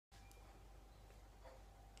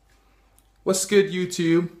What's good,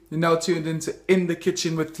 YouTube? You're now tuned into In the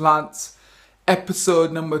Kitchen with Lance,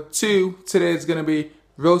 episode number 2. Today is going to be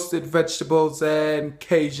roasted vegetables and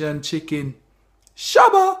Cajun chicken.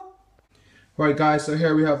 Shaba! Right guys, so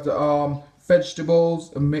here we have the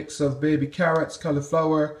vegetables, a mix of baby carrots,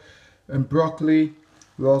 cauliflower and broccoli.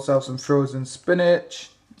 We also have some frozen spinach.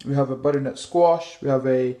 We have a butternut squash. We have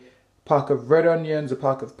a pack of red onions, a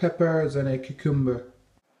pack of peppers and a cucumber.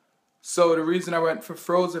 So the reason I went for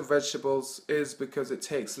frozen vegetables is because it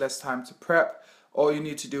takes less time to prep. All you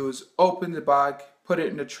need to do is open the bag, put it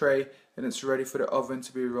in the tray, and it's ready for the oven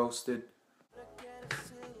to be roasted.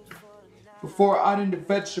 Before adding the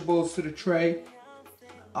vegetables to the tray,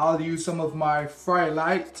 I'll use some of my Fry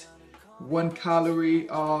Light 1 calorie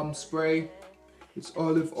spray. It's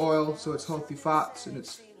olive oil, so it's healthy fats and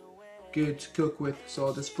it's good to cook with. So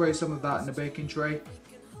I'll just spray some of that in the baking tray.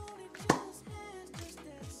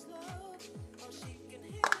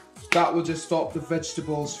 That will just stop the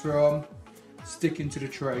vegetables from sticking to the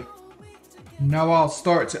tray. Now I'll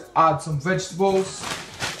start to add some vegetables.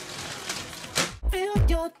 Feel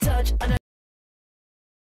your touch.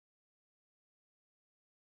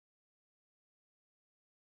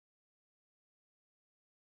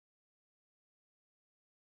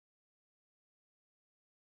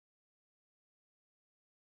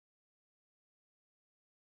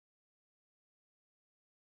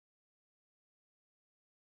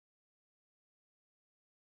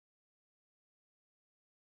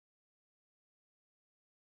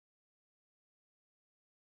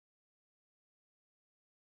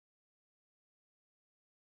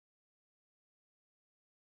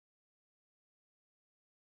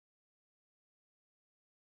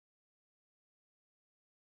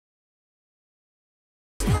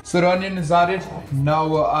 So the onion is added. Now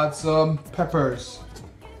we'll add some peppers.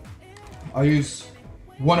 I'll use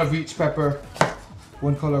one of each pepper,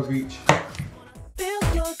 one color of each.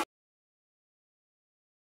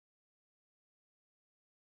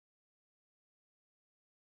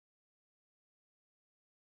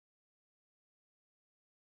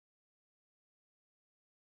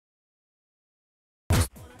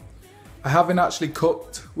 I haven't actually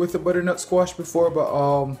cooked with the butternut squash before,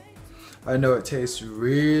 but I know it tastes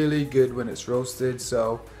really good when it's roasted,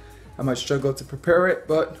 so I might struggle to prepare it,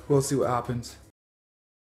 but we'll see what happens.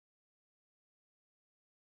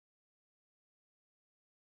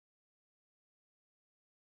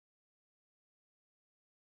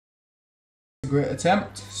 Great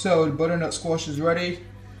attempt. So the butternut squash is ready.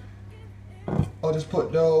 I'll just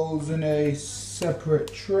put those in a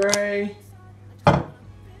separate tray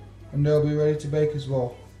and they'll be ready to bake as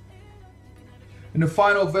well. And the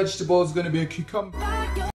final vegetable is going to be a cucumber.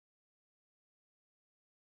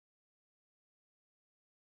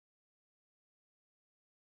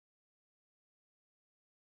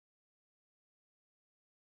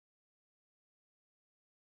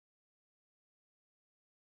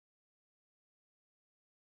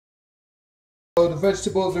 So the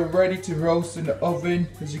vegetables are ready to roast in the oven.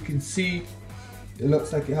 As you can see, it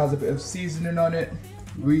looks like it has a bit of seasoning on it.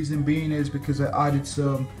 Reason being is because I added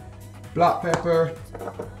some black pepper,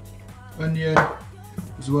 onion,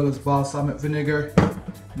 as well as balsamic vinegar.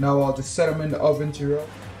 Now I'll just set them in the oven to roast.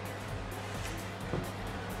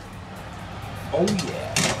 Oh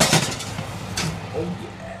yeah! Oh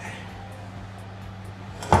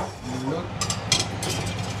yeah! Look.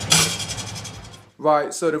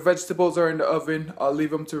 Right, so the vegetables are in the oven. I'll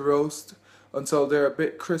leave them to roast until they're a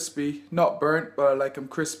bit crispy. Not burnt, but I like them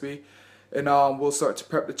crispy. And we'll start to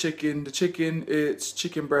prep the chicken. The chicken, it's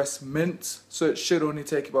chicken breast mince, so it should only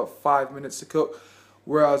take about 5 minutes to cook,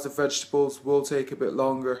 whereas the vegetables will take a bit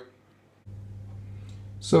longer.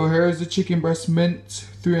 So here's the chicken breast mince,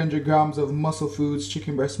 300 grams of Muscle Foods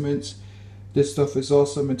chicken breast mince. This stuff is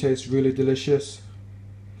awesome and tastes really delicious.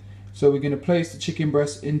 So we're going to place the chicken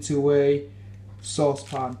breast into a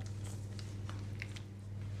saucepan.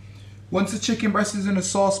 Once the chicken breast is in a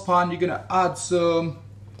saucepan, you're going to add some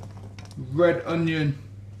red onion.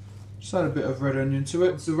 Just add a bit of red onion to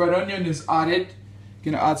it. So red onion is added.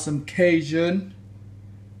 Gonna add some Cajun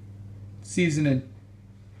seasoning.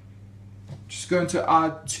 Just going to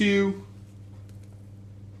add 2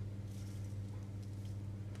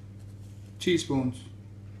 teaspoons.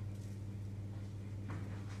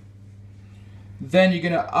 Then you're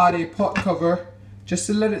gonna add a pot cover just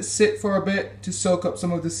to let it sit for a bit to soak up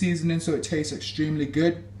some of the seasoning so it tastes extremely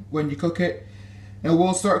good when you cook it. And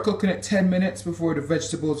we'll start cooking it 10 minutes before the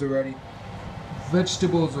vegetables are ready.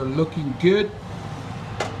 Vegetables are looking good.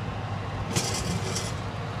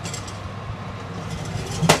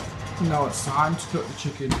 Now it's time to cook the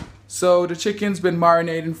chicken. So the chicken's been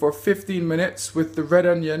marinating for 15 minutes with the red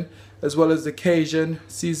onion as well as the Cajun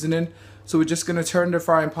seasoning. So we're just going to turn the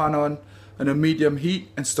frying pan on a medium heat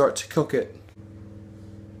and start to cook it.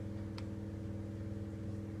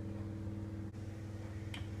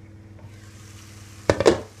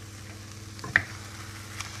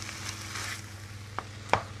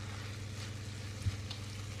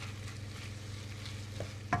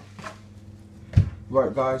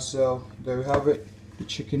 Right guys, so there we have it. The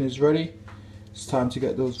chicken is ready. It's time to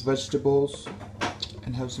get those vegetables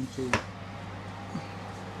and have some food.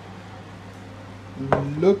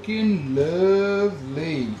 Looking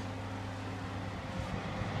lovely.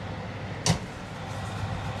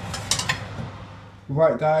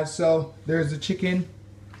 Right guys, so there's the chicken.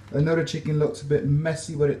 Another chicken looks a bit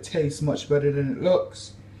messy, but it tastes much better than it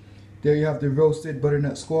looks. There you have the roasted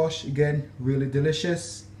butternut squash, again really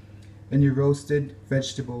delicious, and your roasted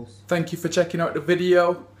vegetables. Thank you for checking out the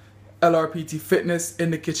video. LRPT Fitness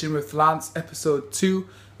in the Kitchen with Lance episode 2.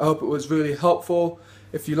 I hope it was really helpful.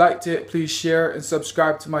 If you liked it, please share and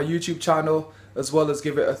subscribe to my YouTube channel, as well as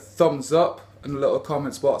give it a thumbs up and a little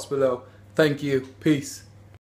comments box below. Thank you. Peace.